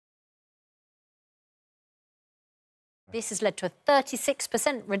This has led to a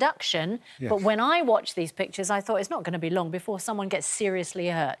 36% reduction, but when I watch these pictures, I thought it's not going to be long before someone gets seriously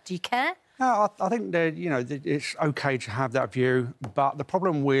hurt. Do you care? No, I think that, you know, it's OK to have that view, but the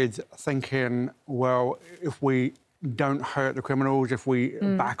problem with thinking, well, if we don't hurt the criminals, if we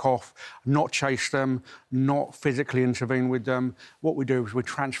back off, not chase them, not physically intervene with them, what we do is we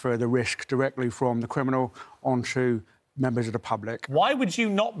transfer the risk directly from the criminal onto members of the public. Why would you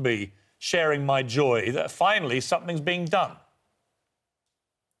not be sharing my joy that finally something's being done?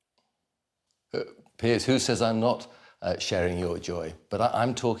 Piers, who says I'm not sharing your joy? But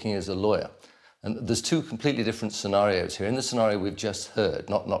I'm talking as a lawyer. And there's two completely different scenarios here. In the scenario we've just heard,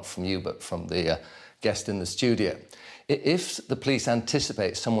 not from you, but from the guest in the studio, if the police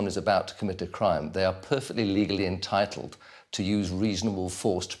anticipate someone is about to commit a crime, they are perfectly legally entitled to use reasonable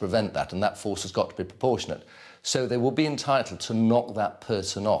force to prevent that, and that force has got to be proportionate. So they will be entitled to knock that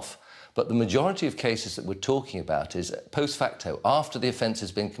person off. But the majority of cases that we're talking about is post facto, after the offence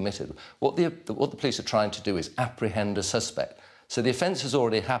has been committed. What the police are trying to do is apprehend a suspect. So the offence has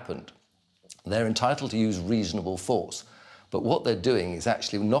already happened. They're entitled to use reasonable force. But what they're doing is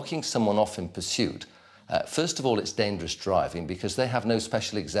actually knocking someone off in pursuit. First of all, it's dangerous driving because they have no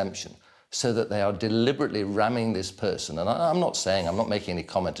special exemption, so that they are deliberately ramming this person. And I'm not making any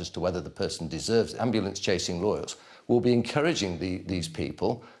comment as to whether the person deserves it. Ambulance-chasing lawyers will be encouraging these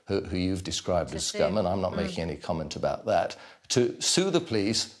people, who you've described as scum, and I'm not making any comment about that, to sue the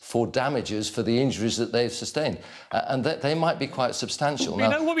police for damages for the injuries that they've sustained. And that they might be quite substantial. You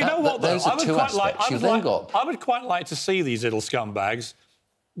know what, those are two aspects you've then got. I would quite like to see these little scumbags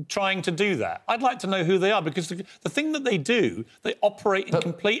trying to do that. I'd like to know who they are, because the thing that they do, they operate in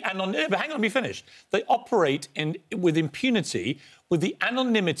complete anonymity. But hang on, let me finish. They operate with impunity, with the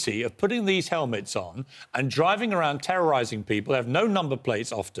anonymity of putting these helmets on and driving around terrorising people. They have no number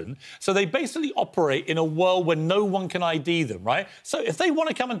plates often. So they basically operate in a world where no one can ID them, right? So if they want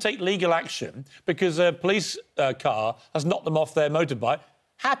to come and take legal action because a police car has knocked them off their motorbike,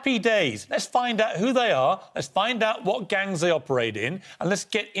 happy days. Let's find out who they are, let's find out what gangs they operate in, and let's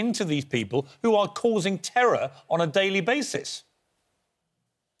get into these people who are causing terror on a daily basis.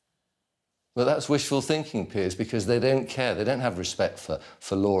 Well, that's wishful thinking, Piers, because they don't care. They don't have respect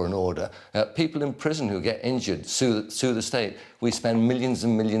for law and order. People in prison who get injured sue the state. We spend millions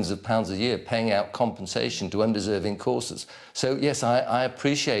and millions of pounds a year paying out compensation to undeserving causes. So, yes, I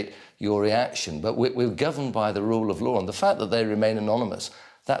appreciate your reaction, but we're governed by the rule of law, and the fact that they remain anonymous,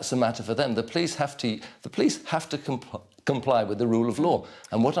 that's a matter for them. The police have to comply with the rule of law.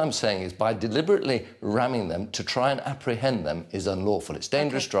 And what I'm saying is, by deliberately ramming them to try and apprehend them is unlawful. It's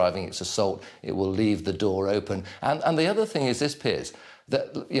dangerous driving, it's assault, it will leave the door open. And the other thing is this, Piers,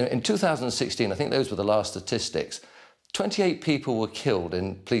 that, you know, in 2016, I think those were the last statistics, 28 people were killed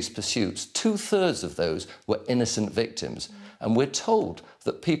in police pursuits. 2/3 of those were innocent victims. And we're told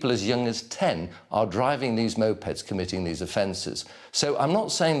that people as young as 10 are driving these mopeds, committing these offences. So I'm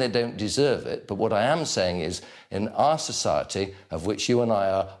not saying they don't deserve it, but what I am saying is, in our society, of which you and I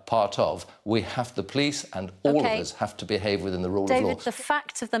are part of, we have, the police and all of us have to behave within the rule of law. David, the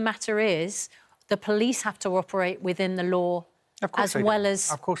fact of the matter is the police have to operate within the law as well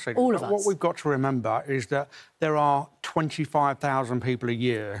as all of us. What we've got to remember is that there are 25,000 people a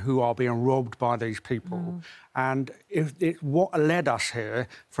year who are being robbed by these people. And what led us here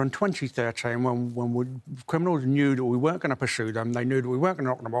from 2013, when criminals knew that we weren't going to pursue them, they knew that we weren't going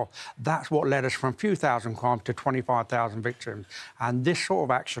to knock them off, that's what led us from a few thousand crimes to 25,000 victims. And this sort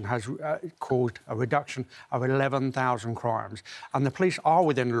of action has caused a reduction of 11,000 crimes. And the police are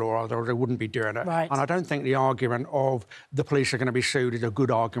within the law, otherwise they wouldn't be doing it. Right. And I don't think the argument of the police are going to be sued is a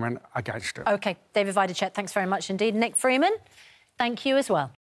good argument against it. OK, David Videcette, thanks very much indeed. Nick Freeman, thank you as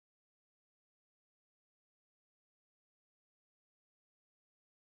well.